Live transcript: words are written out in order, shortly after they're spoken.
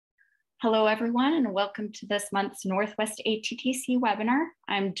Hello, everyone, and welcome to this month's Northwest ATTC webinar.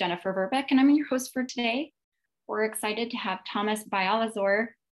 I'm Jennifer Verbeck, and I'm your host for today. We're excited to have Thomas Bialozor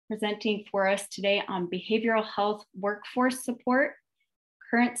presenting for us today on behavioral health workforce support,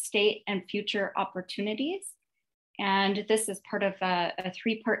 current state and future opportunities. And this is part of a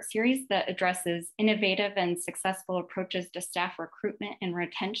three-part series that addresses innovative and successful approaches to staff recruitment and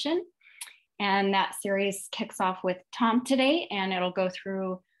retention. And that series kicks off with Tom today, and it'll go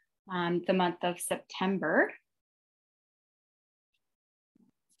through the month of September.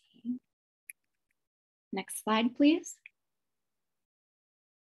 Next slide, please.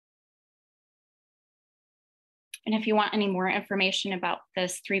 And if you want any more information about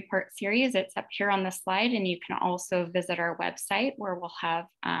this three-part series, it's up here on the slide, and you can also visit our website where we'll have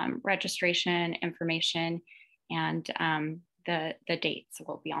registration information, and the dates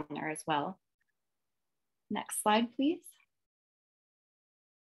will be on there as well. Next slide, please.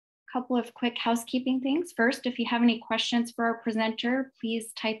 Couple of quick housekeeping things. First, if you have any questions for our presenter,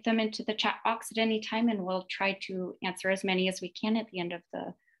 please type them into the chat box at any time, and we'll try to answer as many as we can at the end of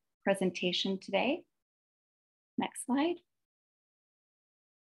the presentation today. Next slide.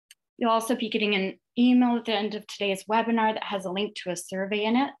 You'll also be getting an email at the end of today's webinar that has a link to a survey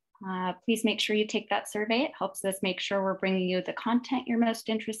in it. Please make sure you take that survey. It helps us make sure we're bringing you the content you're most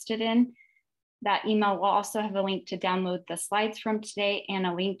interested in. That email will also have a link to download the slides from today and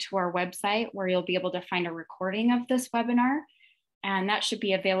a link to our website where you'll be able to find a recording of this webinar. And that should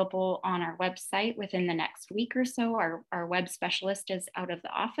be available on our website within the next week or so. Our web specialist is out of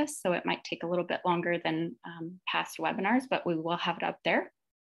the office, so it might take a little bit longer than past webinars, but we will have it up there.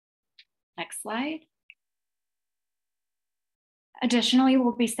 Next slide. Additionally,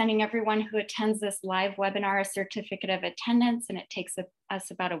 we'll be sending everyone who attends this live webinar a certificate of attendance, and it takes us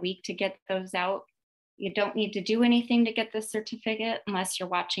about a week to get those out. You don't need to do anything to get this certificate unless you're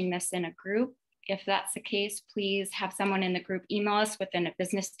watching this in a group. If that's the case, please have someone in the group email us within a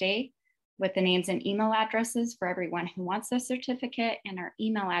business day with the names and email addresses for everyone who wants a certificate, and our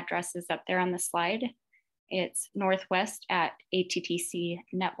email address is up there on the slide. It's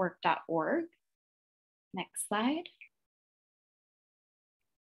northwest@attcnetwork.org. Next slide.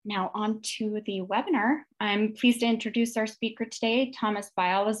 Now on to the webinar. I'm pleased to introduce our speaker today, Thomas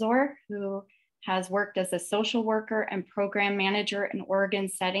Bialozor, who has worked as a social worker and program manager in Oregon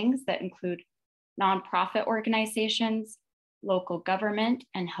settings that include nonprofit organizations, local government,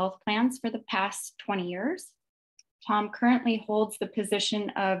 and health plans for the past 20 years. Tom currently holds the position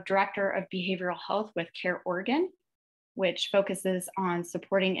of Director of Behavioral Health with Care Oregon, which focuses on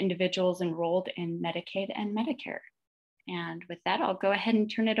supporting individuals enrolled in Medicaid and Medicare. And with that, I'll go ahead and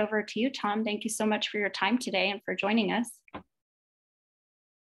turn it over to you, Tom. Thank you so much for your time today and for joining us.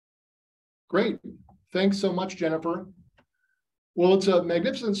 Great. Thanks so much, Jennifer. Well, it's a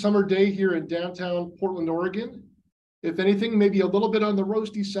magnificent summer day here in downtown Portland, Oregon. If anything, maybe a little bit on the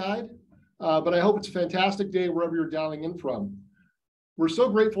roasty side, but I hope it's a fantastic day wherever you're dialing in from. We're so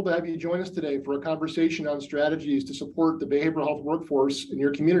grateful to have you join us today for a conversation on strategies to support the behavioral health workforce in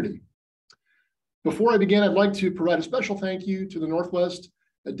your community. Before I begin, I'd like to provide a special thank you to the Northwest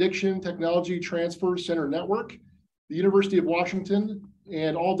Addiction Technology Transfer Center Network, the University of Washington,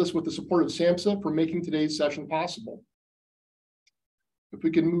 and all this with the support of SAMHSA for making today's session possible. If we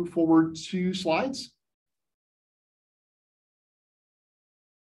can move forward 2 slides.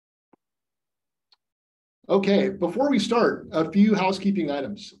 Okay, before we start, a few housekeeping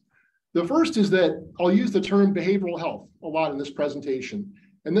items. The first is that I'll use the term behavioral health a lot in this presentation.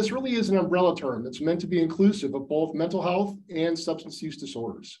 And this really is an umbrella term that's meant to be inclusive of both mental health and substance use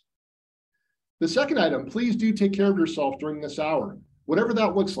disorders. The second item, please do take care of yourself during this hour, whatever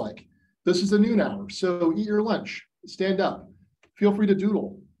that looks like. This is the noon hour, so eat your lunch, stand up, feel free to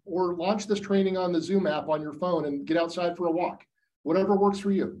doodle, or launch this training on the Zoom app on your phone and get outside for a walk, whatever works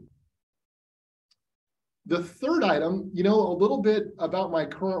for you. The third item, a little bit about my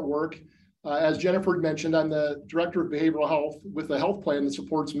current work. As Jennifer mentioned, I'm the Director of Behavioral Health with a health plan that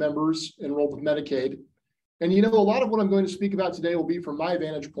supports members enrolled with Medicaid. And a lot of what I'm going to speak about today will be from my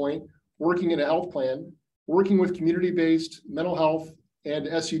vantage point, working in a health plan, working with community-based mental health and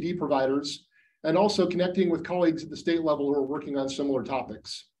SUD providers, and also connecting with colleagues at the state level who are working on similar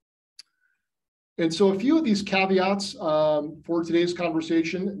topics. And so a few of these caveats for today's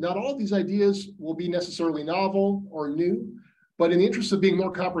conversation. Not all of these ideas will be necessarily novel or new, but in the interest of being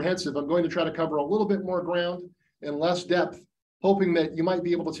more comprehensive, I'm going to try to cover a little bit more ground and less depth, hoping that you might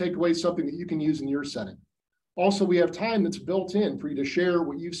be able to take away something that you can use in your setting. Also, we have time that's built in for you to share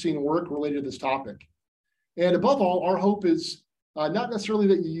what you've seen work related to this topic. And above all, our hope is not necessarily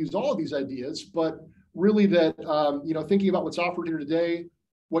that you use all of these ideas, but really that, thinking about what's offered here today,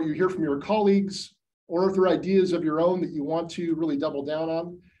 what you hear from your colleagues, or if there are ideas of your own that you want to really double down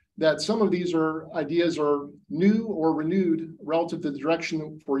on, that some of these ideas are new or renewed relative to the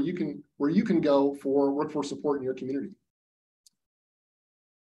direction where you can go for workforce support in your community.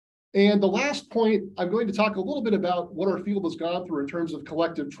 And the last point, I'm going to talk a little bit about what our field has gone through in terms of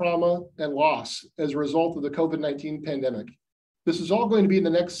collective trauma and loss as a result of the COVID-19 pandemic. This is all going to be in the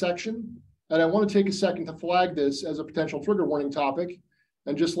next section, and I want to take a second to flag this as a potential trigger warning topic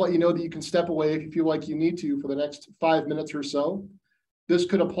and just let you know that you can step away if you feel like you need to for the next 5 minutes or so. This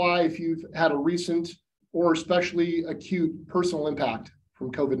could apply if you've had a recent or especially acute personal impact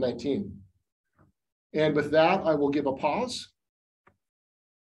from COVID-19. And with that, I will give a pause.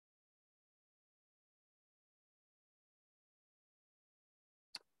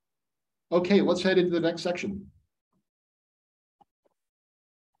 Okay, let's head into the next section.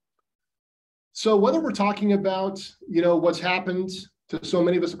 So whether we're talking about, what's happened to so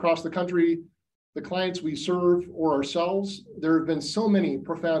many of us across the country, the clients we serve, or ourselves, there have been so many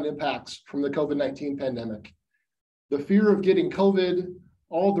profound impacts from the COVID-19 pandemic. The fear of getting COVID,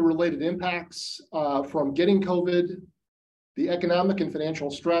 all the related impacts from getting COVID, the economic and financial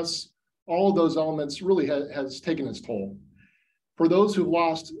stress, all of those elements really has taken its toll. For those who've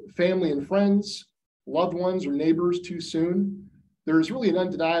lost family and friends, loved ones, or neighbors too soon, there is really an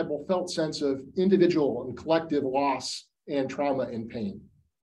undeniable felt sense of individual and collective loss and trauma and pain.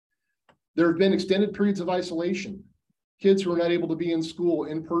 There have been extended periods of isolation, kids who are not able to be in school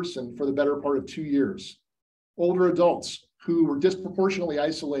in person for the better part of 2 years, older adults who were disproportionately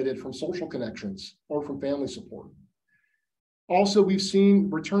isolated from social connections or from family support. Also, we've seen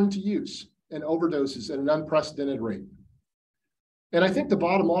return to use and overdoses at an unprecedented rate. And I think the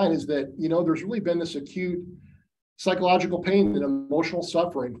bottom line is that, there's really been this acute psychological pain and emotional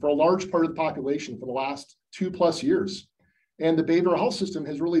suffering for a large part of the population for the last 2+ years. And the behavioral health system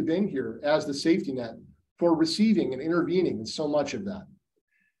has really been here as the safety net for receiving and intervening in so much of that.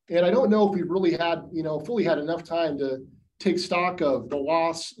 And I don't know if we've really had, fully had enough time to take stock of the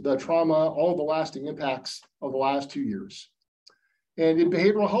loss, the trauma, all the lasting impacts of the last 2 years. And in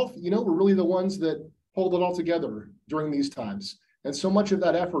behavioral health, we're really the ones that hold it all together during these times. And so much of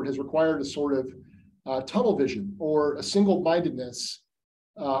that effort has required a sort of tunnel vision or a single-mindedness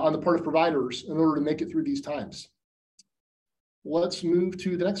on the part of providers in order to make it through these times. Let's move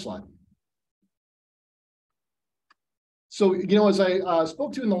to the next slide. So, as I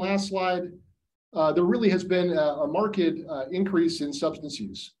spoke to in the last slide, there really has been a marked increase in substance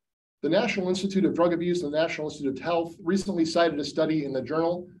use. The National Institute of Drug Abuse and the National Institute of Health recently cited a study in the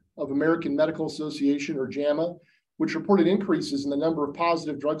Journal of American Medical Association, or JAMA, which reported increases in the number of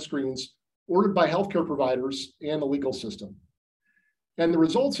positive drug screens ordered by healthcare providers and the legal system. And the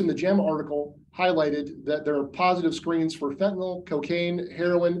results in the JAMA article highlighted that there are positive screens for fentanyl, cocaine,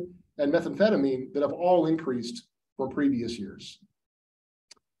 heroin, and methamphetamine that have all increased from previous years.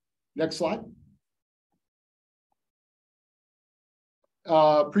 Next slide.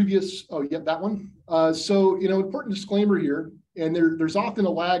 That one. So, important disclaimer here, and there's often a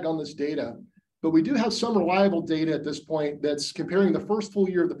lag on this data, but we do have some reliable data at this point that's comparing the first full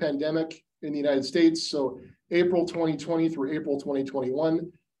year of the pandemic in the United States, so April 2020 through April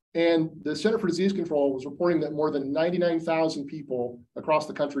 2021. And the Center for Disease Control was reporting that more than 99,000 people across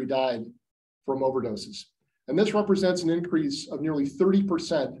the country died from overdoses. And this represents an increase of nearly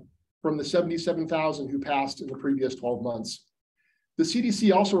 30% from the 77,000 who passed in the previous 12 months. The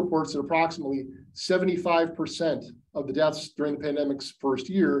CDC also reports that approximately 75% of the deaths during the pandemic's first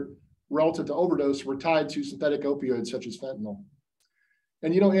year relative to overdose were tied to synthetic opioids such as fentanyl.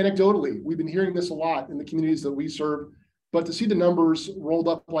 And anecdotally, we've been hearing this a lot in the communities that we serve, but to see the numbers rolled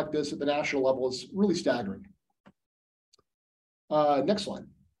up like this at the national level is really staggering. Next slide.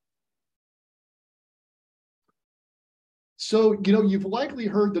 So, you've likely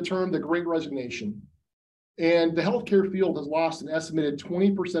heard the term the Great Resignation, and the healthcare field has lost an estimated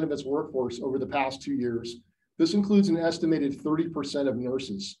 20% of its workforce over the past 2 years. This includes an estimated 30% of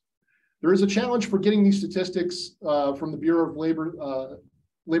nurses. There is a challenge for getting these statistics from the Bureau of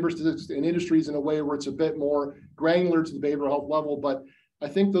Labor Statistics and Industries in a way where it's a bit more granular to the behavioral health level, but I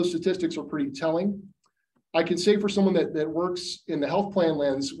think those statistics are pretty telling. I can say for someone that works in the health plan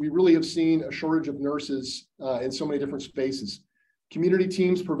lens, we really have seen a shortage of nurses in so many different spaces. Community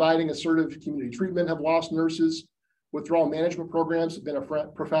teams providing assertive community treatment have lost nurses. Withdrawal management programs have been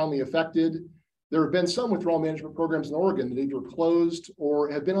profoundly affected. There have been some withdrawal management programs in Oregon that either closed or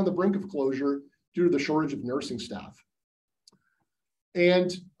have been on the brink of closure due to the shortage of nursing staff.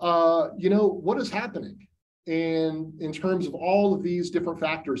 And, what is happening in terms of all of these different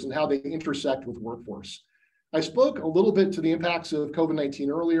factors and how they intersect with workforce? I spoke a little bit to the impacts of COVID-19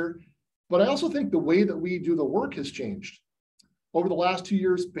 earlier, but I also think the way that we do the work has changed. Over the last 2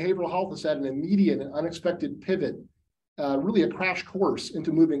 years, behavioral health has had an immediate and unexpected pivot, really a crash course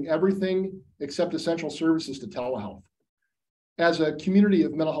into moving everything except essential services to telehealth. As a community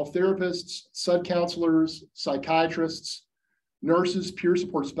of mental health therapists, sub-counselors, psychiatrists, nurses, peer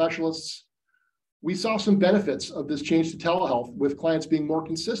support specialists, we saw some benefits of this change to telehealth, with clients being more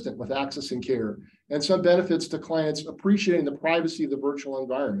consistent with accessing care, and some benefits to clients appreciating the privacy of the virtual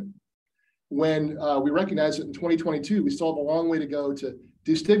environment. When we recognized that in 2022, we still have a long way to go to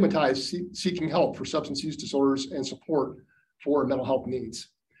destigmatize seeking help for substance use disorders and support for mental health needs.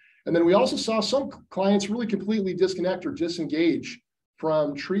 And then we also saw some clients really completely disconnect or disengage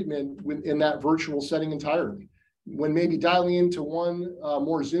from treatment in that virtual setting entirely, when maybe dialing into one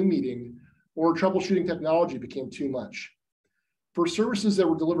more Zoom meeting or troubleshooting technology became too much. For services that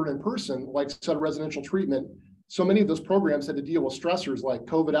were delivered in person, like sub-residential treatment, so many of those programs had to deal with stressors like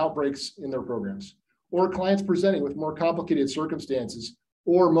COVID outbreaks in their programs, or clients presenting with more complicated circumstances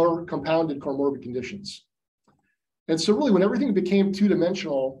or more compounded comorbid conditions. And so really, when everything became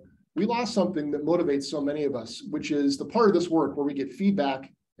two-dimensional, we lost something that motivates so many of us, which is the part of this work where we get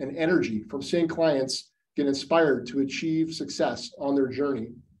feedback and energy from seeing clients get inspired to achieve success on their journey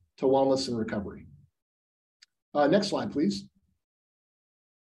to wellness and recovery. Next slide, please.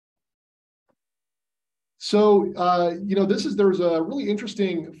 So, there's a really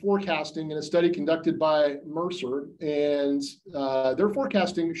interesting forecasting in a study conducted by Mercer, and their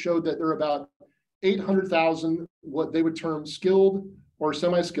forecasting showed that there are about 800,000 what they would term skilled or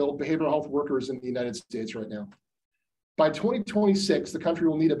semi-skilled behavioral health workers in the United States right now. By 2026, the country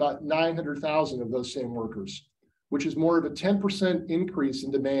will need about 900,000 of those same workers, which is more of a 10% increase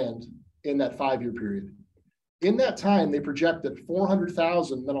in demand in that 5-year period. In that time, they project that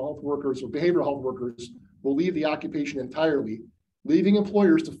 400,000 mental health workers or behavioral health workers will leave the occupation entirely, leaving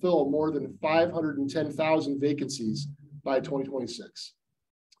employers to fill more than 510,000 vacancies by 2026.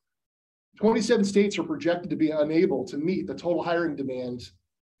 27 states are projected to be unable to meet the total hiring demand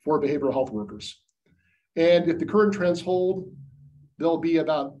for behavioral health workers. And if the current trends hold, there'll be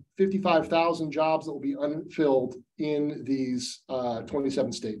about 55,000 jobs that will be unfilled in these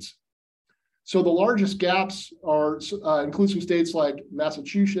 27 states. So the largest gaps include some states like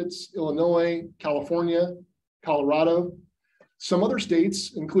Massachusetts, Illinois, California, Colorado. Some other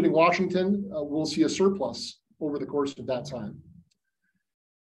states, including Washington, will see a surplus over the course of that time.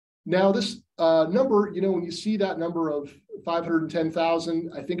 Now, this number, when you see that number of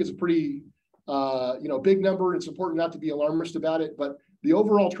 510,000, I think it's a pretty, big number. It's important not to be alarmist about it, but the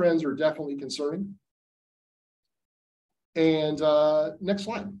overall trends are definitely concerning. And next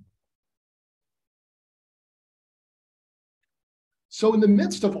slide. So in the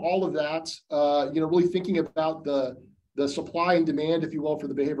midst of all of that, really thinking about the supply and demand, if you will, for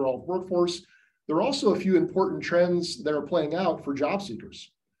the behavioral health workforce, there are also a few important trends that are playing out for job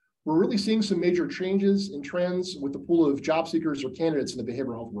seekers. We're really seeing some major changes and trends with the pool of job seekers or candidates in the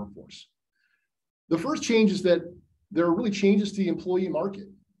behavioral health workforce. The first change is that there are really changes to the employee market.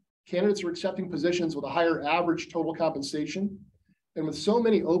 Candidates are accepting positions with a higher average total compensation. And with so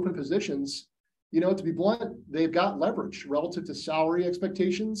many open positions, to be blunt, they've got leverage relative to salary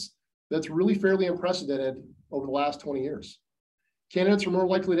expectations that's really fairly unprecedented over the last 20 years. Candidates are more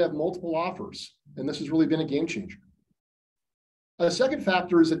likely to have multiple offers, and this has really been a game changer. A second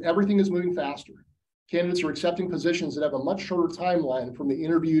factor is that everything is moving faster. Candidates are accepting positions that have a much shorter timeline from the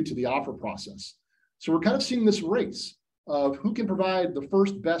interview to the offer process. So we're kind of seeing this race of who can provide the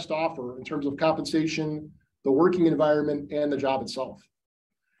first best offer in terms of compensation, the working environment, and the job itself.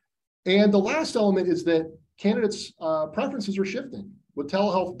 And the last element is that candidates' preferences are shifting, with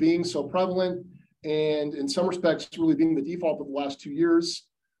telehealth being so prevalent and in some respects really being the default of the last 2 years,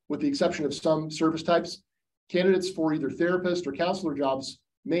 with the exception of some service types. Candidates for either therapist or counselor jobs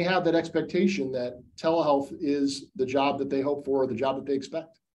may have that expectation that telehealth is the job that they hope for, or the job that they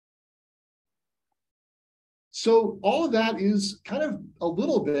expect. So all of that is kind of a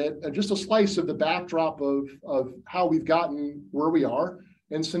little bit, just a slice of the backdrop of how we've gotten where we are.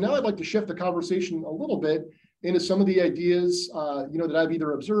 And so now I'd like to shift the conversation a little bit into some of the ideas, that I've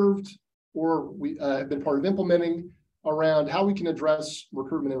either observed or we have been part of implementing around how we can address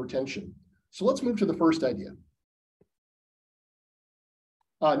recruitment and retention. So let's move to the first idea.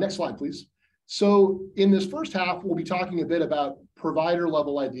 Next slide, please. So in this first half, we'll be talking a bit about provider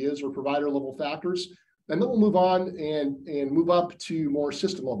level ideas or provider level factors, and then we'll move on and move up to more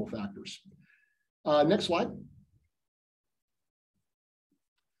system level factors. Next slide.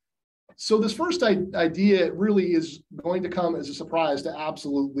 So this first idea really is going to come as a surprise to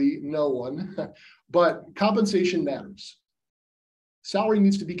absolutely no one, but compensation matters. Salary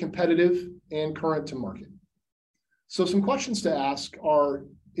needs to be competitive and current to market. So some questions to ask are,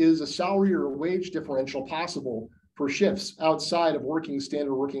 is a salary or a wage differential possible for shifts outside of working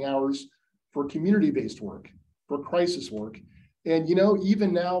standard working hours, for community-based work, for crisis work, and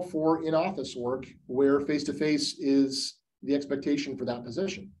even now for in-office work where face-to-face is the expectation for that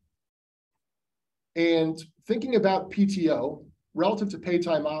position? And thinking about PTO relative to paid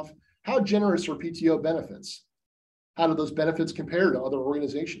time off, how generous are PTO benefits? How do those benefits compare to other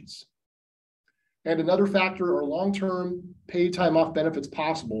organizations? And another factor, are long-term paid time off benefits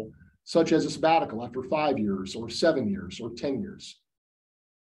possible, such as a sabbatical after 5 years or 7 years or 10 years?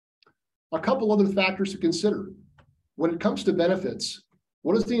 A couple other factors to consider. When it comes to benefits,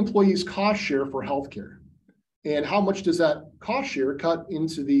 what is the employee's cost share for healthcare? And how much does that cost share cut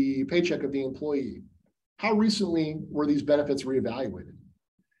into the paycheck of the employee? How recently were these benefits reevaluated?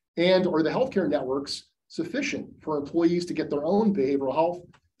 And are the healthcare networks sufficient for employees to get their own behavioral health,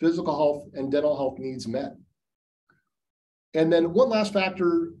 physical health, and dental health needs met? And then one last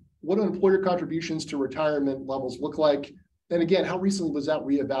factor, what do employer contributions to retirement levels look like? And again, how recently was that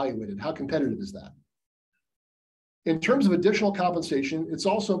reevaluated? How competitive is that? In terms of additional compensation, it's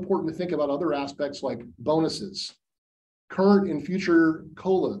also important to think about other aspects like bonuses, current and future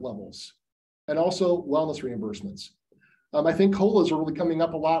COLA levels, and also wellness reimbursements. I think COLAs are really coming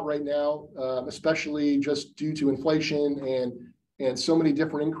up a lot right now, especially just due to inflation and so many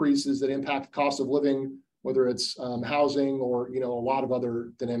different increases that impact the cost of living, whether it's housing or a lot of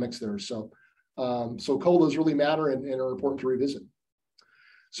other dynamics there. So COLAs really matter and are important to revisit.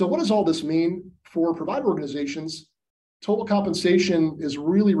 So what does all this mean for provider organizations? Total compensation is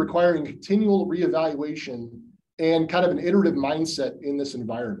really requiring continual reevaluation and kind of an iterative mindset in this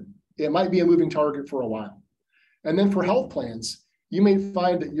environment. It might be a moving target for a while. And then for health plans, you may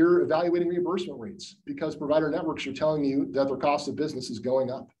find that you're evaluating reimbursement rates because provider networks are telling you that their cost of business is going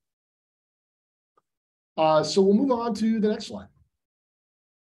up. So we'll move on to the next slide.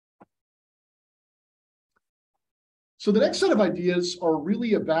 So the next set of ideas are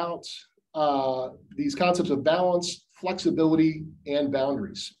really about these concepts of balance, flexibility, and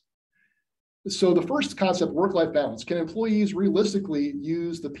boundaries. So the first concept, work-life balance. Can employees realistically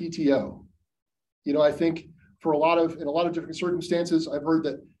use the PTO? I think in a lot of different circumstances, I've heard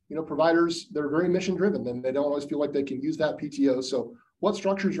that providers, they're very mission driven and they don't always feel like they can use that PTO. So what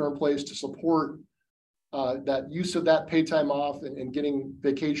structures are in place to support that use of that paid time off and getting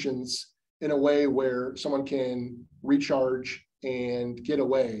vacations in a way where someone can recharge and get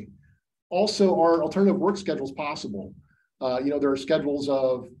away? Also, are alternative work schedules possible? There are schedules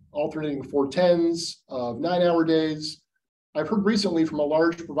of alternating 410s, of 9-hour days. I've heard recently from a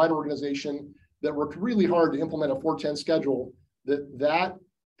large provider organization that worked really hard to implement a 410 schedule that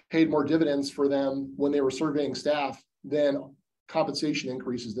paid more dividends for them when they were surveying staff than compensation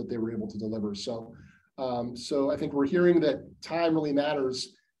increases that they were able to deliver. So I think we're hearing that time really matters,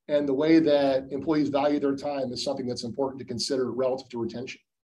 and the way that employees value their time is something that's important to consider relative to retention.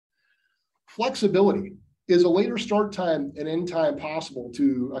 Flexibility. Is a later start time and end time possible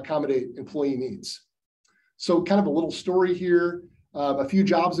to accommodate employee needs? So kind of a little story here. A few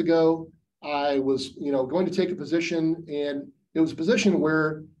jobs ago, I was going to take a position, and it was a position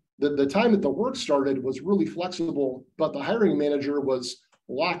where the time that the work started was really flexible, but the hiring manager was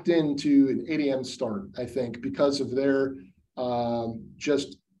locked into an 8 a.m. start, I think, because of their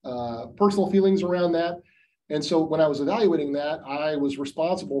personal feelings around that. And so when I was evaluating that, I was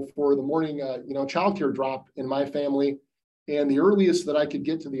responsible for the morning, childcare drop in my family. And the earliest that I could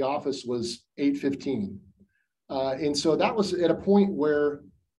get to the office was 8:15. And so that was at a point where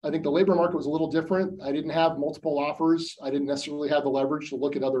I think the labor market was a little different. I didn't have multiple offers. I didn't necessarily have the leverage to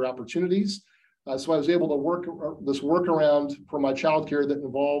look at other opportunities. So I was able to work this workaround for my childcare that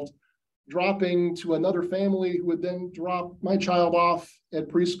involved dropping to another family who would then drop my child off at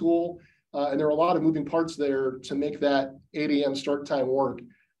preschool. And there were a lot of moving parts there to make that 8 a.m. start time work,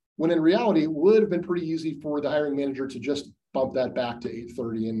 when in reality, it would have been pretty easy for the hiring manager to just bump that back to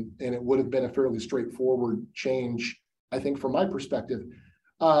 8:30, and it would have been a fairly straightforward change, I think, from my perspective.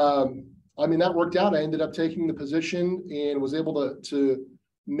 That worked out. I ended up taking the position and was able to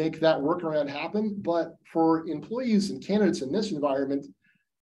make that workaround happen. But for employees and candidates in this environment,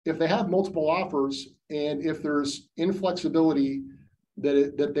 if they have multiple offers and if there's inflexibility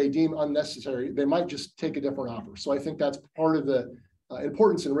that they deem unnecessary, they might just take a different offer. So I think that's part of the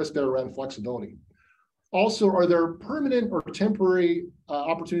importance and risk there around flexibility. Also, are there permanent or temporary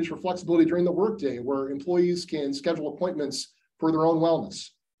opportunities for flexibility during the workday where employees can schedule appointments for their own wellness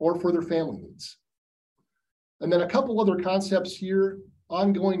or for their family needs? And then a couple other concepts here,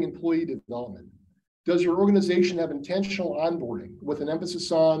 ongoing employee development. Does your organization have intentional onboarding with an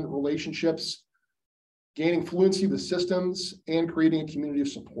emphasis on relationships, gaining fluency with systems, and creating a community of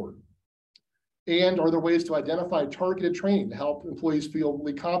support? And are there ways to identify targeted training to help employees feel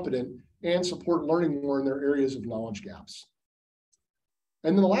really competent and support learning more in their areas of knowledge gaps?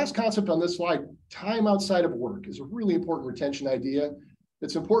 And then the last concept on this slide, time outside of work, is a really important retention idea.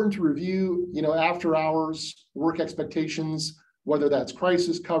 It's important to review, after hours work expectations, whether that's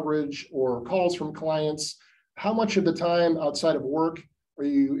crisis coverage or calls from clients. How much of the time outside of work are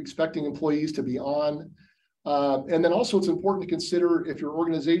you expecting employees to be on? And then also it's important to consider if your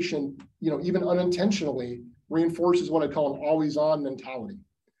organization, even unintentionally reinforces what I call an always on mentality.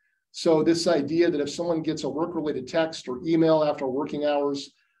 So this idea that if someone gets a work-related text or email after working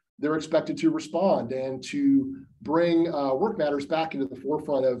hours, they're expected to respond and to bring work matters back into the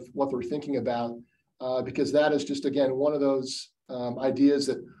forefront of what they're thinking about, because that is just, again, one of those ideas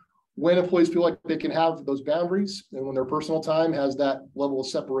that when employees feel like they can have those boundaries and when their personal time has that level of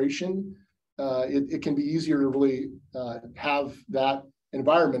separation, it can be easier to really have that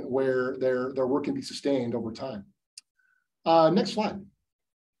environment where their work can be sustained over time. Next slide.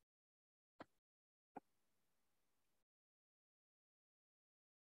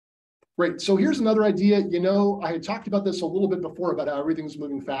 Great. So here's another idea. I had talked about this a little bit before about how everything's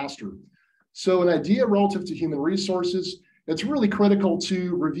moving faster. So an idea relative to human resources, it's really critical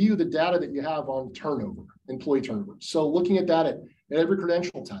to review the data that you have on turnover, employee turnover. So looking at that at every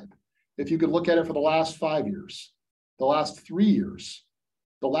credential type. If you could look at it for the last 5 years, the last 3 years,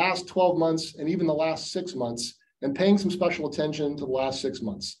 the last 12 months, and even the last 6 months, and paying some special attention to the last 6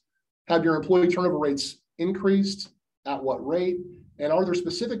 months. Have your employee turnover rates increased? At what rate? And are there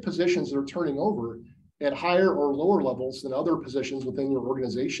specific positions that are turning over at higher or lower levels than other positions within your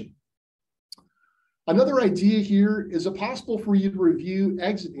organization? Another idea here, is it possible for you to review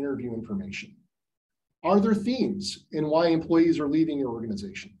exit interview information? Are there themes in why employees are leaving your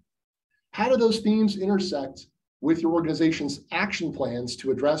organization? How do those themes intersect with your organization's action plans to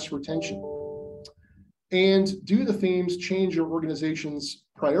address retention? And do the themes change your organization's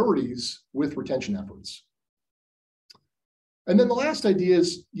priorities with retention efforts? And then the last idea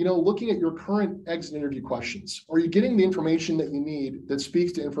is, looking at your current exit interview questions. Are you getting the information that you need that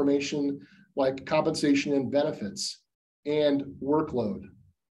speaks to information like compensation and benefits and workload,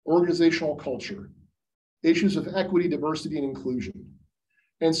 organizational culture, issues of equity, diversity, and inclusion?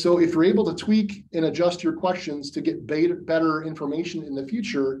 And so if you're able to tweak and adjust your questions to get better information in the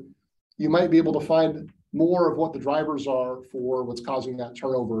future, you might be able to find more of what the drivers are for what's causing that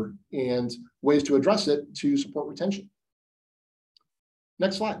turnover and ways to address it to support retention.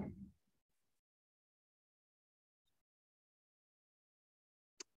 Next slide.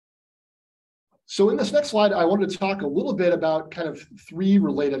 So in this next slide, I wanted to talk a little bit about kind of 3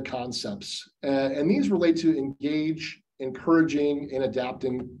 related concepts. And these relate to engage, encouraging, and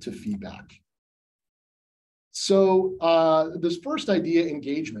adapting to feedback. So this first idea,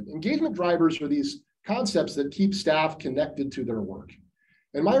 engagement. Engagement drivers are these concepts that keep staff connected to their work.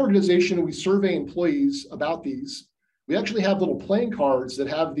 In my organization, we survey employees about these. We actually have little playing cards that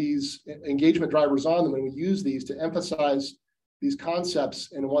have these engagement drivers on them, and we use these to emphasize these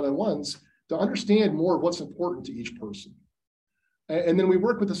concepts in one-on-ones to understand more of what's important to each person. And then we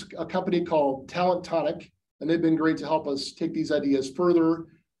work with a company called Talent Tonic, and they've been great to help us take these ideas further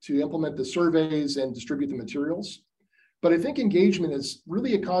to implement the surveys and distribute the materials. But I think engagement is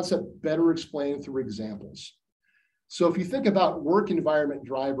really a concept better explained through examples. So if you think about work environment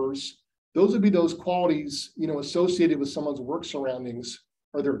drivers, those would be those qualities, associated with someone's work surroundings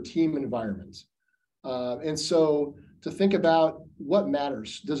or their team environment. And so to think about what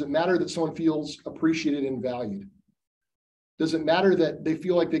matters. Does it matter that someone feels appreciated and valued? Does it matter that they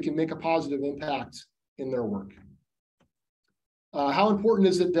feel like they can make a positive impact in their work? How important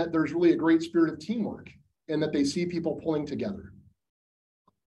is it that there's really a great spirit of teamwork and that they see people pulling together?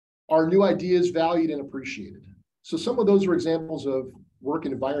 Are new ideas valued and appreciated? So some of those are examples of work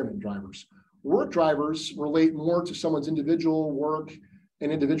environment drivers. Work drivers relate more to someone's individual work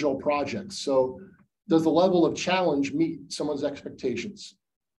and individual projects. So does the level of challenge meet someone's expectations?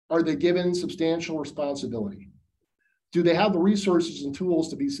 Are they given substantial responsibility? Do they have the resources and tools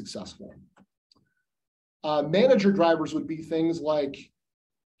to be successful? Manager drivers would be things like,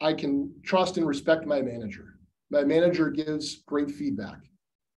 I can trust and respect my manager. My manager gives great feedback.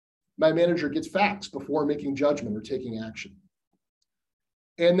 My manager gets facts before making judgment or taking action.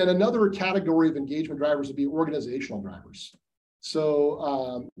 And then another category of engagement drivers would be organizational drivers.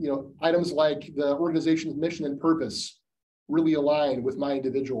 So, items like the organization's mission and purpose really align with my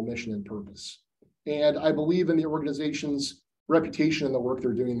individual mission and purpose. And I believe in the organization's reputation and the work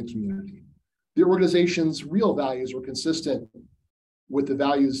they're doing in the community. the organization's real values were consistent with the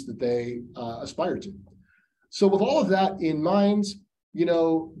values that they aspire to. So with all of that in mind,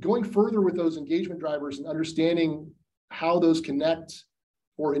 going further with those engagement drivers and understanding how those connect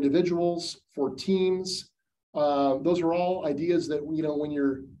for individuals, for teams, those are all ideas that, when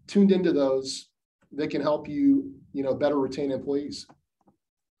you're tuned into those, they can help you, better retain employees.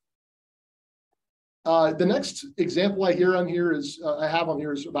 The next example I have on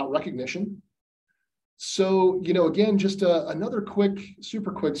here is about recognition. So, again, just another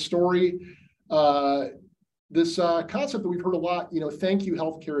super quick story. This concept that we've heard a lot, thank you,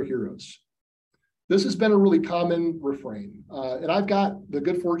 healthcare heroes. This has been a really common refrain. And I've got the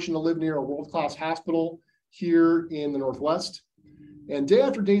good fortune to live near a world-class hospital here in the Northwest. And day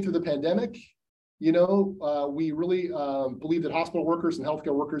after day through the pandemic, we really believe that hospital workers and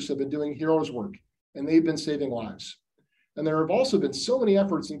healthcare workers have been doing heroes work, and they've been saving lives. And there have also been so many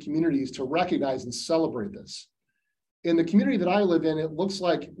efforts in communities to recognize and celebrate this. In the community that I live in, it looks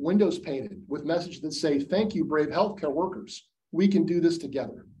like windows painted with messages that say, thank you, brave healthcare workers. We can do this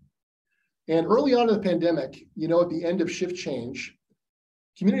together. And early on in the pandemic, at the end of shift change,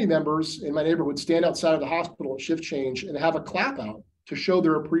 community members in my neighborhood would stand outside of the hospital at shift change and have a clap out to show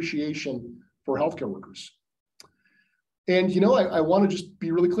their appreciation for healthcare workers. And, I want to just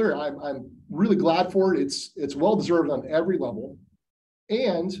be really clear. I'm really glad for it. It's well-deserved on every level.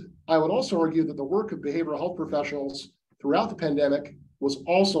 And I would also argue that the work of behavioral health professionals throughout the pandemic was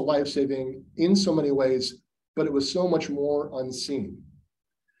also life-saving in so many ways, but it was so much more unseen.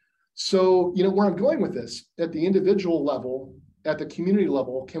 So, where I'm going with this, at the individual level, at the community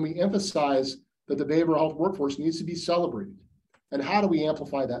level, can we emphasize that the behavioral health workforce needs to be celebrated? And how do we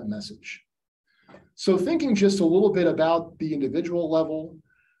amplify that message? So thinking just a little bit about the individual level,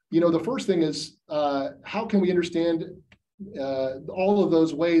 the first thing is how can we understand all of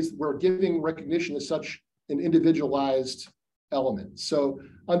those ways where giving recognition is such an individualized element. So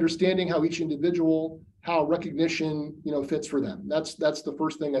understanding how each individual, how recognition, fits for them. That's the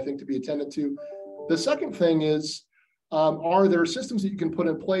first thing I think to be attended to. The second thing is, are there systems that you can put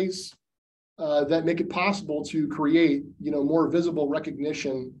in place that make it possible to create, more visible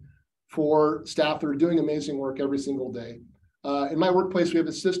recognition for staff that are doing amazing work every single day? In my workplace, we have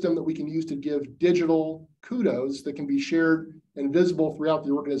a system that we can use to give digital kudos that can be shared and visible throughout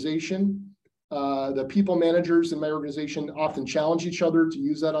the organization. The people managers in my organization often challenge each other to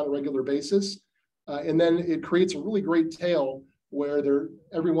use that on a regular basis. And then it creates a really great tail where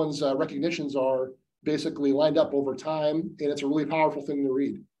everyone's recognitions are basically lined up over time, and it's a really powerful thing to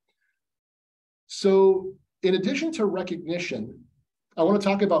read. So in addition to recognition, I want to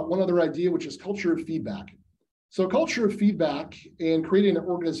talk about one other idea, which is culture of feedback. So culture of feedback and creating an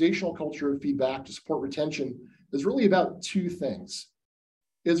organizational culture of feedback to support retention is really about two things.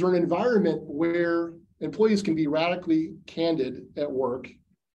 Is there an environment where employees can be radically candid at work,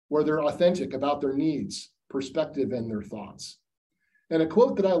 where they're authentic about their needs, perspective, and their thoughts? And a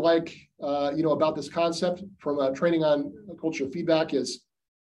quote that I like, about this concept from training on culture of feedback is,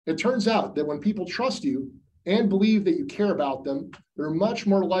 it turns out that when people trust you and believe that you care about them, they're much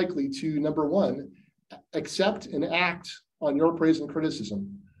more likely to, number one, accept and act on your praise and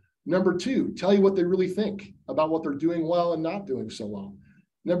criticism. Number two, tell you what they really think about what they're doing well and not doing so well.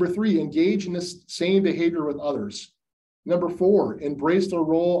 Number three, engage in this same behavior with others. Number four, embrace their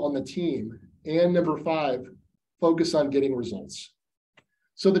role on the team. And number five, focus on getting results.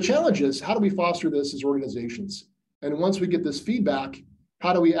 So the challenge is, how do we foster this as organizations? And once we get this feedback,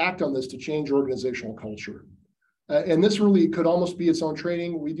 how do we act on this to change organizational culture? And this really could almost be its own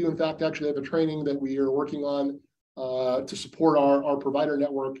training. We do, in fact, actually have a training that we are working on to support our provider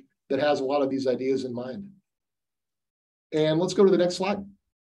network that has a lot of these ideas in mind. And let's go to the next slide.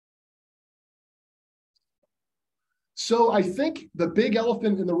 So I think the big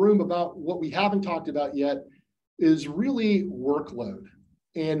elephant in the room about what we haven't talked about yet is really workload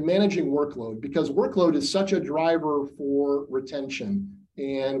and managing workload, because workload is such a driver for retention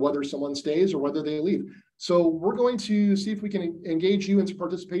and whether someone stays or whether they leave. So we're going to see if we can engage you in some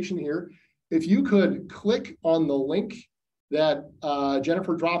participation here. If you could click on the link that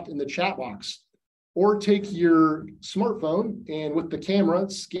Jennifer dropped in the chat box, or take your smartphone and with the camera,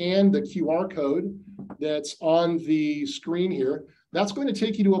 scan the QR code that's on the screen here. That's going to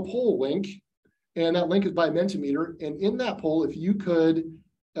take you to a poll link, and that link is by Mentimeter. And in that poll, if you could,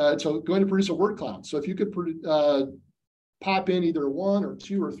 so going to produce a word cloud. So if you could pop in either one or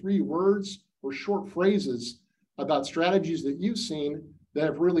two or three words or short phrases about strategies that you've seen that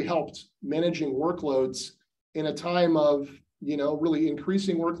have really helped managing workloads in a time of, really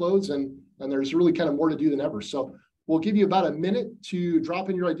increasing workloads, and there's really kind of more to do than ever. So we'll give you about a minute to drop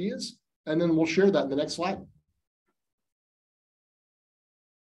in your ideas, and then we'll share that in the next slide.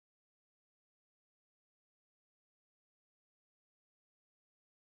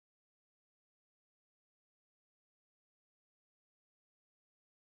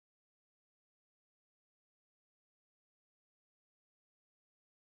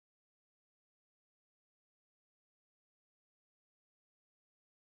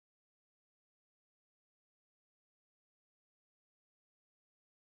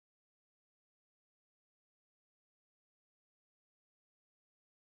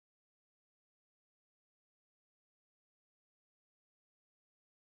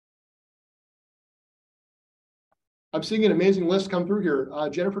 I'm seeing an amazing list come through here.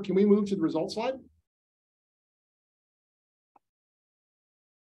 Jennifer, can we move to the results slide?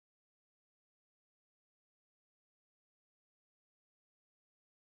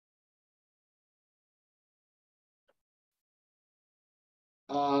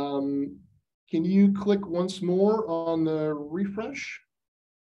 Can you click once more on the refresh?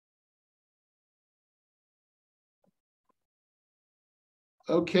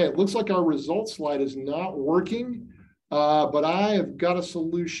 Okay, it looks like our results slide is not working, but I have got a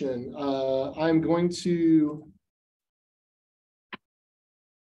solution. I'm going to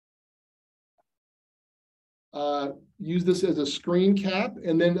use this as a screen cap.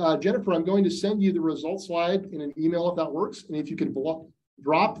 And then Jennifer, I'm going to send you the results slide in an email if that works. And if you could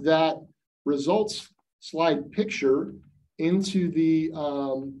drop that results slide picture into the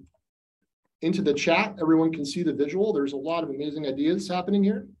chat, everyone can see the visual. There's a lot of amazing ideas happening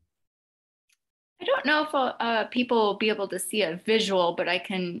here. I don't know if people will be able to see a visual, but I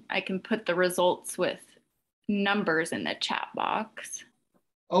can put the results with numbers in the chat box.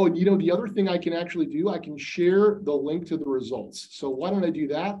 Oh, and you know, the other thing I can actually do, I can share the link to the results. So why don't I do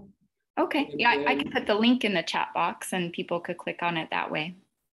that? Okay, yeah, I can put the link in the chat box and people could click on it that way.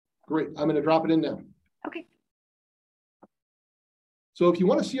 Great, I'm gonna drop it in now. Okay. So if you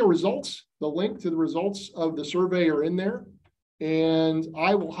want to see our results, the link to the results of the survey are in there. And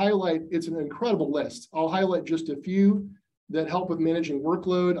I will highlight, it's an incredible list. I'll highlight just a few that help with managing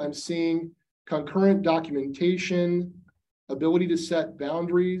workload. I'm seeing concurrent documentation, ability to set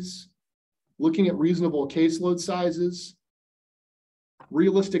boundaries, looking at reasonable caseload sizes,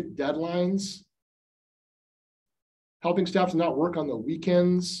 realistic deadlines, helping staff to not work on the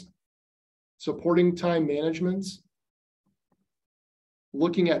weekends, supporting time management,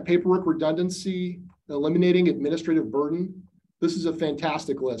 looking at paperwork redundancy, eliminating administrative burden. This is a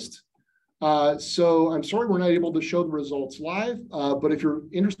fantastic list. So I'm sorry we're not able to show the results live, but if you're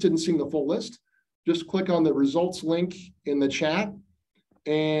interested in seeing the full list, just click on the results link in the chat.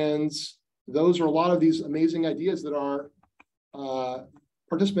 And those are a lot of these amazing ideas that our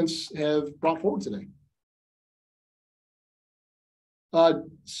participants have brought forward today.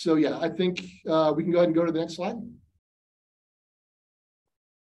 So yeah, I think we can go ahead and go to the next slide.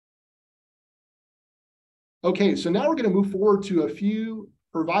 Okay, so now we're going to move forward to a few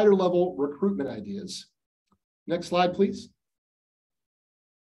provider level recruitment ideas. Next slide, please.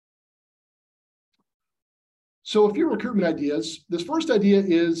 So a few recruitment ideas. This first idea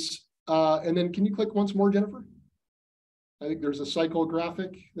is, and then can you click once more, Jennifer? I think there's a cycle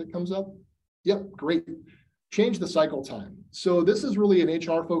graphic that comes up. Yep, great. Change the cycle time. So this is really an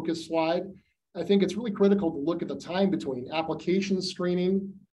HR focused slide. I think it's really critical to look at the time between application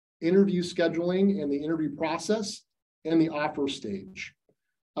screening, interview scheduling, and the interview process and the offer stage.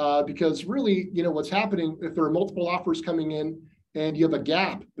 Because really, you know, what's happening, if there are multiple offers coming in and you have a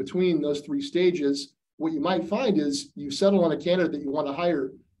gap between those three stages, what you might find is you settle on a candidate that you want to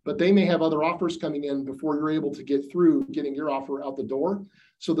hire, but they may have other offers coming in before you're able to get through getting your offer out the door.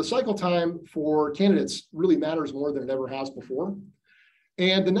 So the cycle time for candidates really matters more than it ever has before.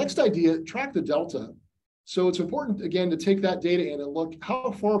 And the next idea, track the delta. So it's important, again, to take that data in and look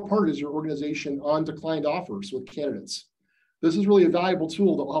how far apart is your organization on declined offers with candidates. This is really a valuable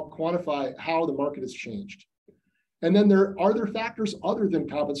tool that will help quantify how the market has changed. And then are there factors other than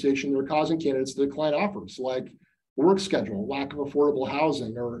compensation that are causing candidates to decline offers, like work schedule, lack of affordable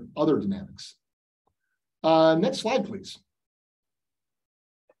housing, or other dynamics. Next slide, please.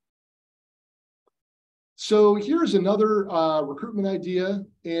 So here's another recruitment idea,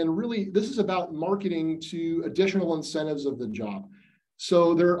 and really this is about marketing to additional incentives of the job.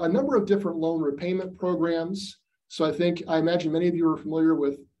 So there are a number of different loan repayment programs. So I imagine many of you are familiar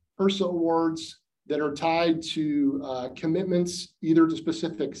with HRSA awards that are tied to commitments either to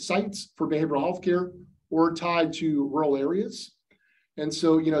specific sites for behavioral health care or tied to rural areas. And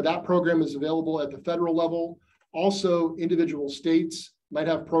so, you know, that program is available at the federal level. Also, individual states might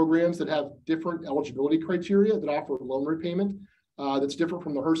have programs that have different eligibility criteria that offer loan repayment. that's different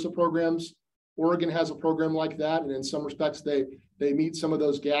from the HRSA programs. Oregon has a program like that, and in some respects, they meet some of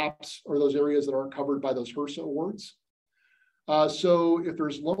those gaps or those areas that aren't covered by those HRSA awards. So if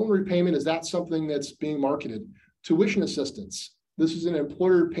there's loan repayment, is that something that's being marketed? Tuition assistance. This is an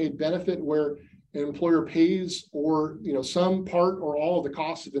employer-paid benefit where an employer pays or some part or all of the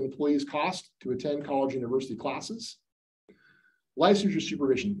cost of an employee's cost to attend college university classes. Licensure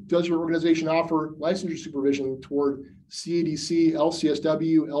supervision. Does your organization offer licensure supervision toward CADC,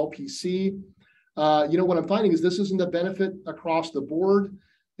 LCSW, LPC? What I'm finding is this isn't a benefit across the board.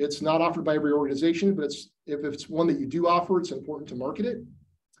 It's not offered by every organization, but if it's one that you do offer, it's important to market it.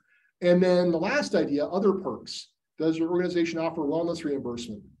 And then the last idea, other perks. Does your organization offer wellness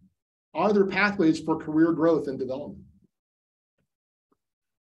reimbursement? Are there pathways for career growth and development?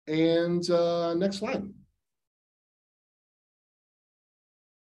 And next slide.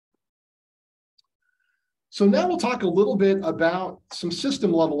 So now we'll talk a little bit about some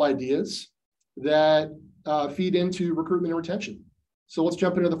system level ideas that feed into recruitment and retention. So let's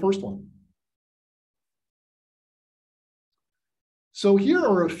jump into the first one. So here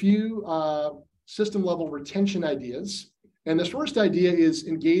are a few system level retention ideas. And this first idea is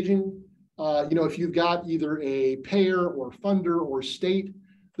engaging, if you've got either a payer or funder or state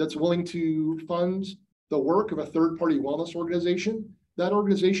that's willing to fund the work of a third-party wellness organization, that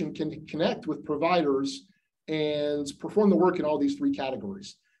organization can connect with providers and perform the work in all these three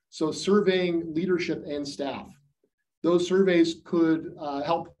categories. So surveying leadership and staff. Those surveys could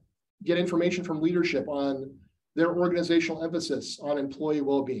help get information from leadership on their organizational emphasis on employee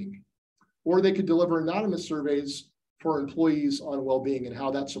well-being. Or they could deliver anonymous surveys for employees on well-being and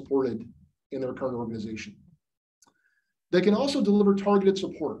how that's supported in their current organization. They can also deliver targeted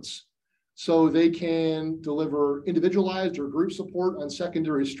supports. So they can deliver individualized or group support on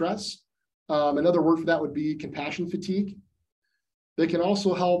secondary stress. Another word for that would be compassion fatigue. They can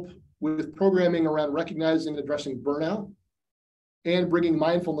also help with programming around recognizing and addressing burnout and bringing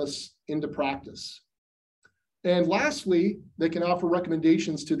mindfulness into practice. And lastly, they can offer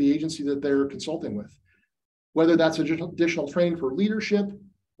recommendations to the agency that they're consulting with, whether that's additional training for leadership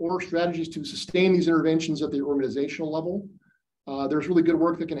or strategies to sustain these interventions at the organizational level. There's really good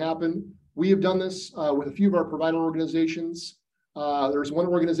work that can happen. We have done this with a few of our provider organizations. There's one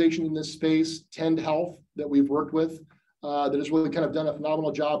organization in this space, Tend Health, that we've worked with that has really kind of done a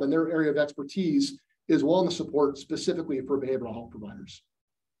phenomenal job, and their area of expertise is wellness support specifically for behavioral health providers.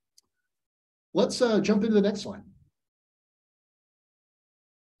 Let's jump into the next slide.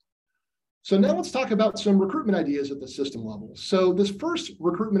 So now let's talk about some recruitment ideas at the system level. So this first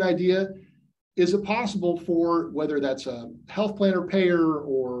recruitment idea, is it possible for whether that's a health plan or payer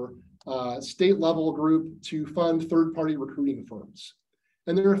or state level group to fund third-party recruiting firms?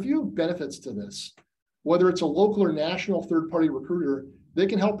 And there are a few benefits to this. Whether it's a local or national third-party recruiter, they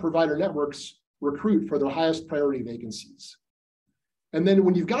can help provider networks recruit for their highest priority vacancies. And then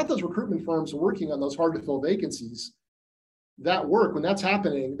when you've got those recruitment firms working on those hard to fill vacancies, that work, when that's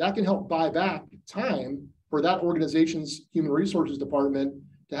happening, that can help buy back time for that organization's human resources department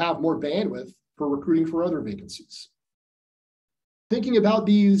to have more bandwidth for recruiting for other vacancies. Thinking about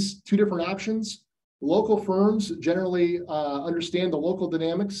these two different options, local firms generally understand the local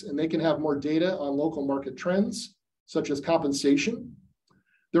dynamics, and they can have more data on local market trends, such as compensation.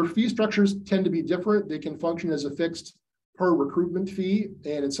 Their fee structures tend to be different. They can function as a fixed per recruitment fee,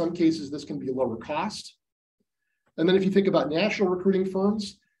 and in some cases, this can be lower cost. And then if you think about national recruiting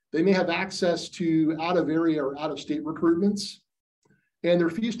firms, they may have access to out-of-area or out-of-state recruitments, and their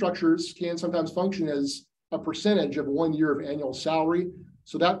fee structures can sometimes function as a percentage of 1 year of annual salary,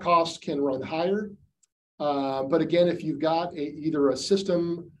 so that cost can run higher. But again, if you've got either a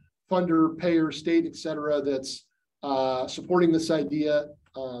system, funder, payer, state, et cetera, that's supporting this idea,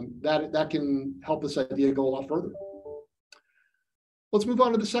 that can help this idea go a lot further. Let's move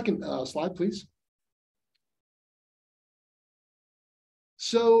on to the second slide, please.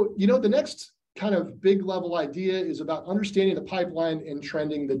 So, the next kind of big level idea is about understanding the pipeline and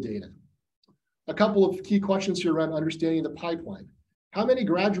trending the data. A couple of key questions here around understanding the pipeline. How many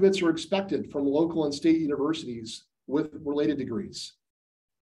graduates are expected from local and state universities with related degrees?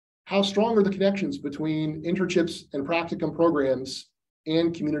 How strong are the connections between internships and practicum programs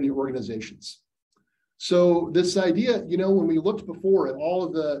and community organizations? So this idea, when we looked before at all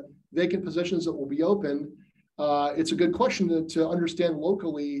of the vacant positions that will be open, it's a good question to understand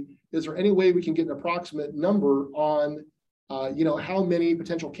locally, is there any way we can get an approximate number on, how many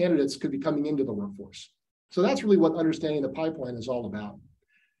potential candidates could be coming into the workforce? So that's really what understanding the pipeline is all about.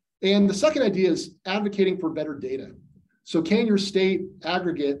 And the second idea is advocating for better data. So can your state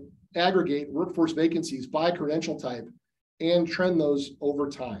aggregate workforce vacancies by credential type and trend those over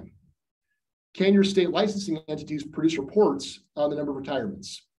time? Can your state licensing entities produce reports on the number of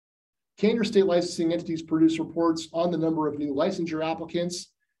retirements? Can your state licensing entities produce reports on the number of new licensure applicants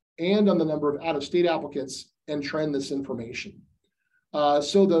and on the number of out-of-state applicants and trend this information?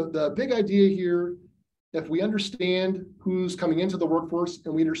 So the big idea here, if we understand who's coming into the workforce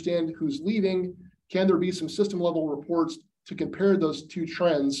and we understand who's leaving, can there be some system level reports to compare those two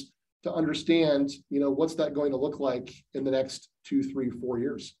trends to understand, what's that going to look like in the next 2, 3, 4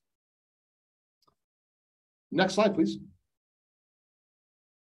 years? Next slide, please.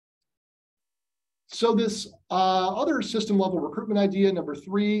 So this other system level recruitment idea, number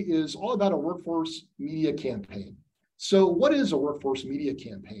 3, is all about a workforce media campaign. So what is a workforce media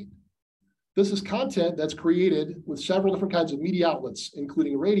campaign? This is content that's created with several different kinds of media outlets,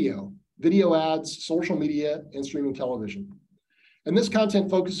 including radio, video ads, social media, and streaming television. And this content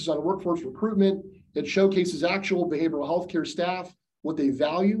focuses on workforce recruitment. It showcases actual behavioral healthcare staff, what they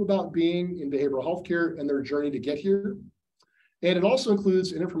value about being in behavioral healthcare and their journey to get here. And it also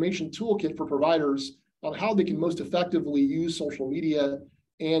includes an information toolkit for providers on how they can most effectively use social media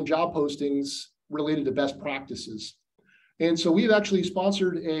and job postings related to best practices. And so we've actually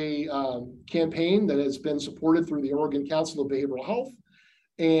sponsored a campaign that has been supported through the Oregon Council of Behavioral Health.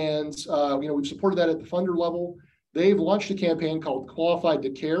 And we've supported that at the funder level. They've launched a campaign called Qualified to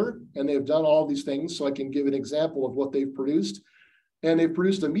Care, and they've done all these things. So I can give an example of what they've produced. And they've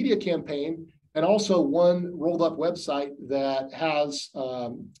produced a media campaign and also one rolled up website that has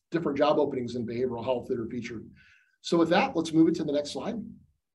different job openings in behavioral health that are featured. So with that, let's move it to the next slide.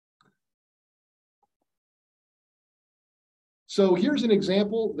 So here's an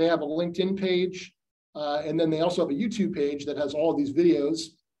example. They have a LinkedIn page, and then they also have a YouTube page that has all of these videos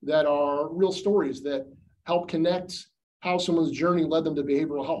that are real stories that help connect how someone's journey led them to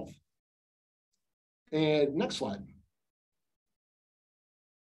behavioral health. And next slide.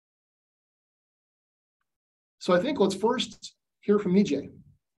 So I think let's first hear from Nijay.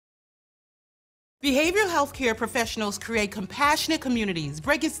 Behavioral healthcare professionals create compassionate communities,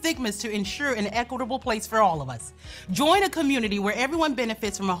 breaking stigmas to ensure an equitable place for all of us. Join a community where everyone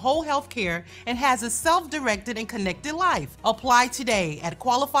benefits from a whole healthcare and has a self-directed and connected life. Apply today at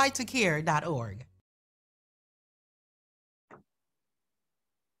qualifiedtocare.org.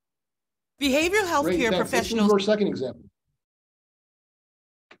 Behavioral healthcare professionals. Let's move to our second example.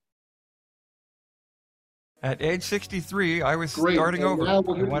 At age 63, I was starting over. I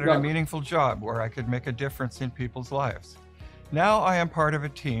wanted a meaningful job where I could make a difference in people's lives. Now I am part of a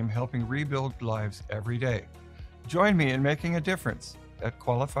team helping rebuild lives every day. Join me in making a difference at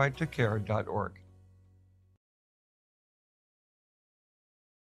qualifiedtocare.org.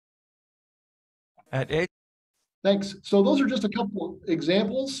 Thanks. So those are just a couple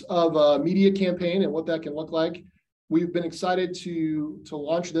examples of a media campaign and what that can look like. We've been excited to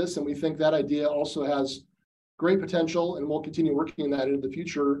launch this, and we think that idea also has great potential, and we'll continue working on that into the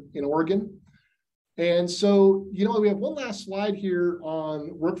future in Oregon. And so, we have one last slide here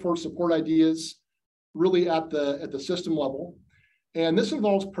on workforce support ideas, really at the system level. And this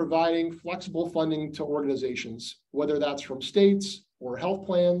involves providing flexible funding to organizations, whether that's from states or health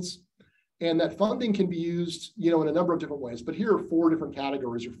plans. And that funding can be used, in a number of different ways. But here are 4 different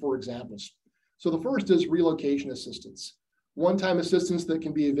categories or 4 examples. So the first is relocation assistance, one-time assistance that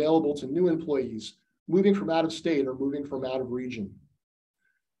can be available to new employees moving from out of state or moving from out of region.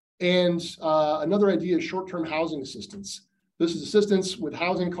 And another idea is short-term housing assistance. This is assistance with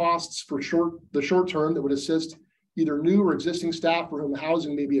housing costs for the short term that would assist either new or existing staff for whom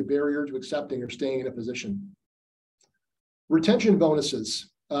housing may be a barrier to accepting or staying in a position. Retention bonuses.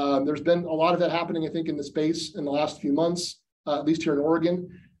 There's been a lot of that happening, I think, in the space in the last few months, at least here in Oregon.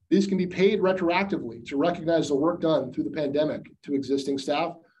 These can be paid retroactively to recognize the work done through the pandemic to existing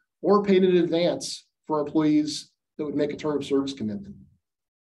staff, or paid in advance for employees that would make a term of service commitment.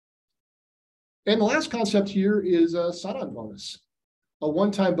 And the last concept here is a sign-on bonus, a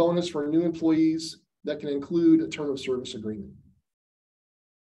one-time bonus for new employees that can include a term of service agreement.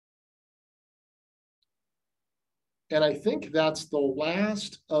 And I think that's the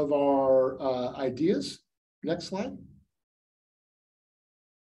last of our ideas. Next slide.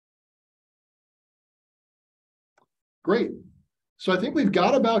 Great. So I think we've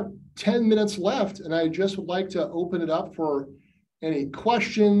got about 10 minutes left, and I just would like to open it up for any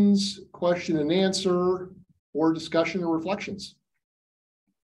questions, question and answer, or discussion or reflections.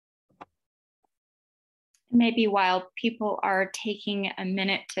 Maybe while people are taking a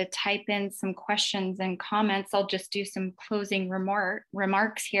minute to type in some questions and comments, I'll just do some closing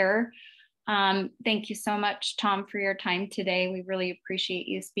remarks here. Thank you so much, Tom, for your time today. We really appreciate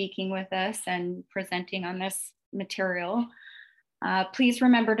you speaking with us and presenting on this material. Please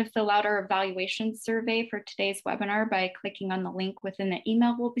remember to fill out our evaluation survey for today's webinar by clicking on the link within the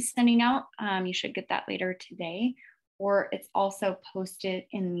email we'll be sending out. You should get that later today, or it's also posted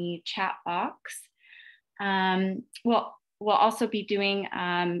in the chat box. We'll also be doing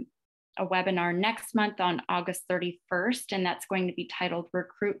a webinar next month on August 31st, and that's going to be titled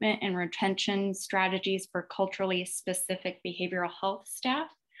Recruitment and Retention Strategies for Culturally Specific Behavioral Health Staff.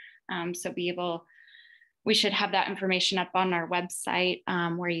 We should have that information up on our website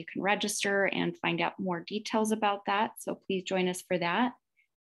where you can register and find out more details about that. So please join us for that.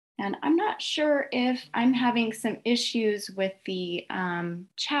 And I'm not sure if I'm having some issues with the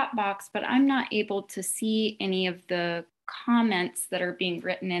chat box, but I'm not able to see any of the comments that are being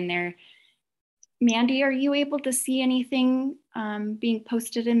written in there. Mandy, are you able to see anything being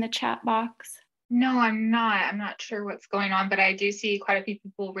posted in the chat box? No, I'm not. I'm not sure what's going on, but I do see quite a few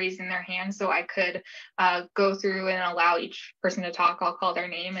people raising their hands, so I could go through and allow each person to talk. I'll call their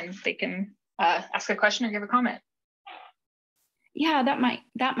name and they can ask a question or give a comment. Yeah, that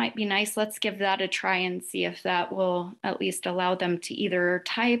might be nice. Let's give that a try and see if that will at least allow them to either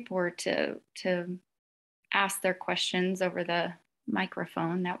type or to ask their questions over the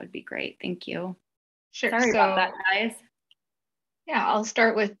microphone. That would be great. Thank you. Sure. Sorry about that, guys. Yeah, I'll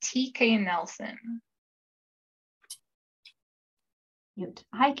start with TK Nelson.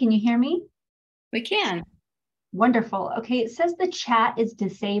 Hi, can you hear me? We can. Wonderful. Okay, it says the chat is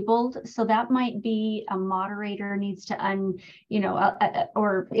disabled, so that might be a moderator needs to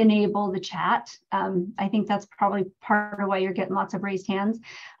or enable the chat. I think that's probably part of why you're getting lots of raised hands.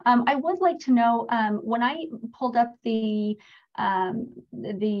 I would like to know, when I pulled up the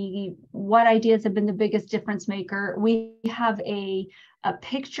what ideas have been the biggest difference maker, we have a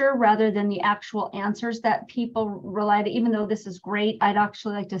picture rather than the actual answers that people relied, even though this is great. I'd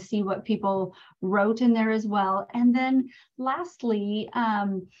actually like to see what people wrote in there as well. And then lastly, I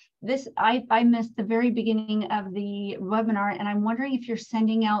missed the very beginning of the webinar, and I'm wondering if you're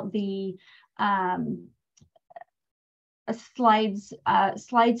sending out the slides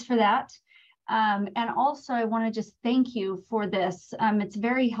for that. And also, I want to just thank you for this. It's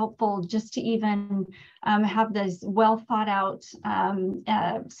very helpful just to even have this well thought out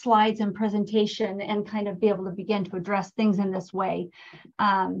slides and presentation and kind of be able to begin to address things in this way.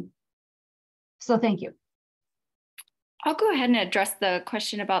 So thank you. I'll go ahead and address the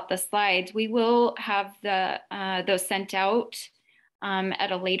question about the slides. We will have those sent out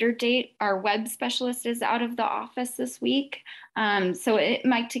at a later date. Our web specialist is out of the office this week, so it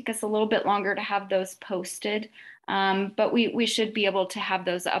might take us a little bit longer to have those posted, but we should be able to have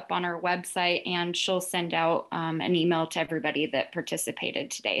those up on our website, and she'll send out an email to everybody that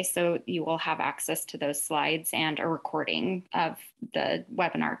participated today. So you will have access to those slides and a recording of the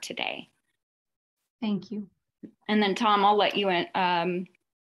webinar today. Thank you. And then Tom, I'll let you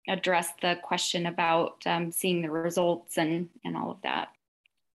address the question about seeing the results and all of that.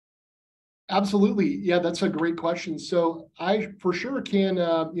 Absolutely. Yeah, that's a great question. So I for sure can,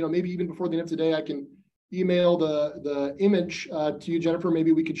 maybe even before the end of today, I can email the image to you, Jennifer.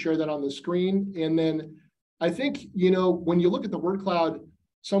 Maybe we could share that on the screen. And then I think, when you look at the word cloud,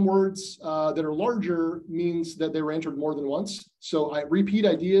 some words that are larger means that they were entered more than once. So I repeat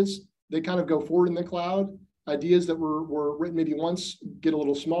ideas, they kind of go forward in the cloud. Ideas that were written maybe once get a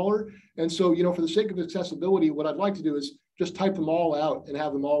little smaller. And so, for the sake of accessibility, what I'd like to do is just type them all out and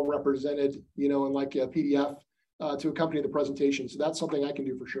have them all represented, in like a PDF to accompany the presentation. So that's something I can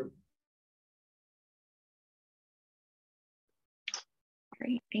do for sure.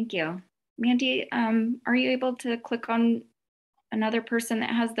 Great, thank you. Mandy, are you able to click on another person that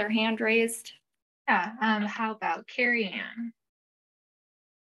has their hand raised? Yeah, how about Carrie Ann?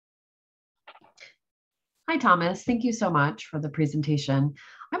 Hi, Thomas. Thank you so much for the presentation.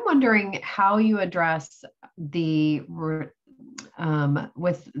 I'm wondering how you address the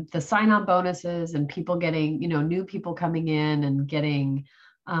with the sign-on bonuses and people getting, new people coming in and getting,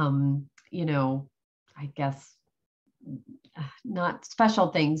 I guess, not special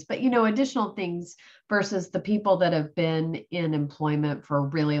things, but, additional things versus the people that have been in employment for a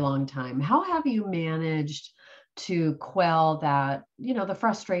really long time. How have you managed to quell that, the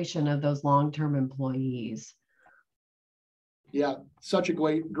frustration of those long-term employees? Yeah, such a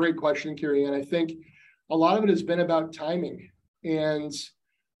great question, Carrie. And I think a lot of it has been about timing. And,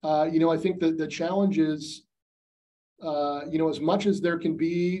 I think that the challenge is, as much as there can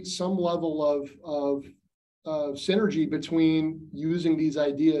be some level of synergy between using these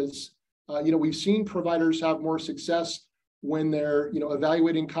ideas, we've seen providers have more success when they're,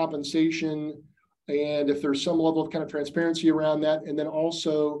 evaluating compensation, and if there's some level of kind of transparency around that, and then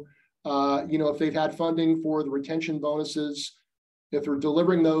also if they've had funding for the retention bonuses, if they're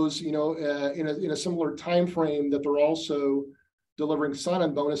delivering those, in a similar time frame that they're also delivering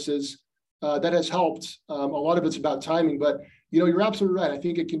sign-on bonuses, that has helped. A lot of it's about timing, but you're absolutely right. I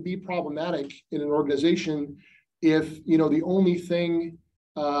think it can be problematic in an organization if the only thing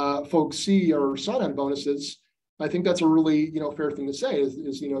folks see are sign-on bonuses. I think that's a really fair thing to say.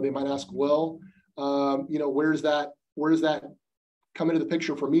 Is they might ask, well, where's that come into the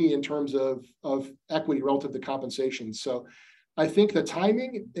picture for me in terms of equity relative to compensation? So I think the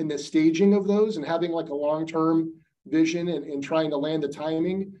timing and the staging of those and having like a long-term vision and trying to land the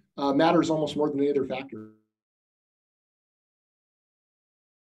timing matters almost more than any other factor.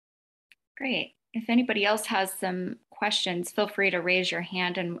 Great. If anybody else has some questions, feel free to raise your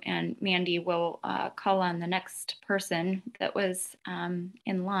hand and Mandy will call on the next person that was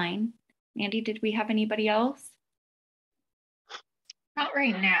in line. Mandy, did we have anybody else? Not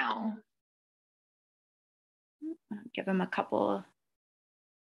right now. I'll give them a couple of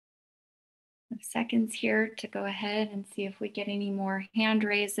seconds here to go ahead and see if we get any more hand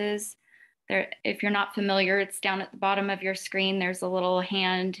raises. There, if you're not familiar, it's down at the bottom of your screen. There's a little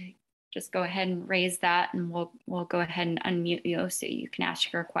hand. Just go ahead and raise that and we'll go ahead and unmute you so you can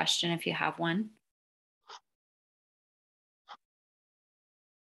ask your question if you have one.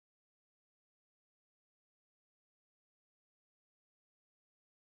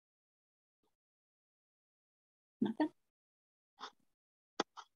 Nothing?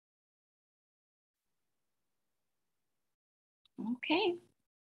 Okay.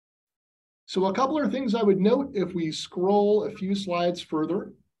 So a couple of things I would note if we scroll a few slides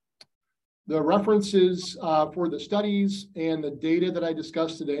further. The references for the studies and the data that I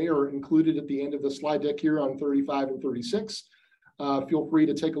discussed today are included at the end of the slide deck here on 35 and 36. Feel free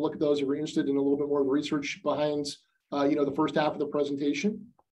to take a look at those if you're interested in a little bit more of the research behind the first half of the presentation.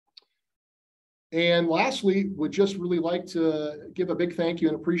 And lastly, would just really like to give a big thank you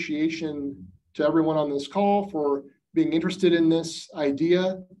and appreciation to everyone on this call for being interested in this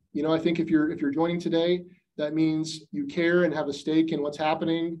idea. I think if you're joining today, that means you care and have a stake in what's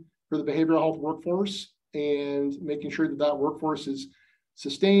happening for the behavioral health workforce and making sure that that workforce is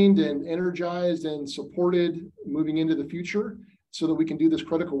sustained and energized and supported moving into the future so that we can do this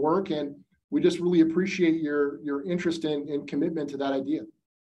critical work. And we just really appreciate your interest and commitment to that idea.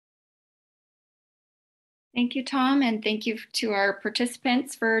 Thank you, Tom, and thank you to our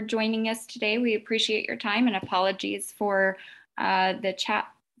participants for joining us today. We appreciate your time and apologies for the chat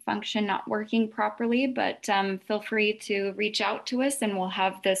function not working properly, but feel free to reach out to us and we'll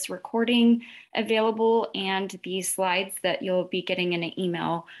have this recording available and the slides that you'll be getting in an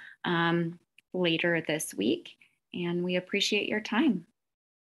email later this week. And we appreciate your time.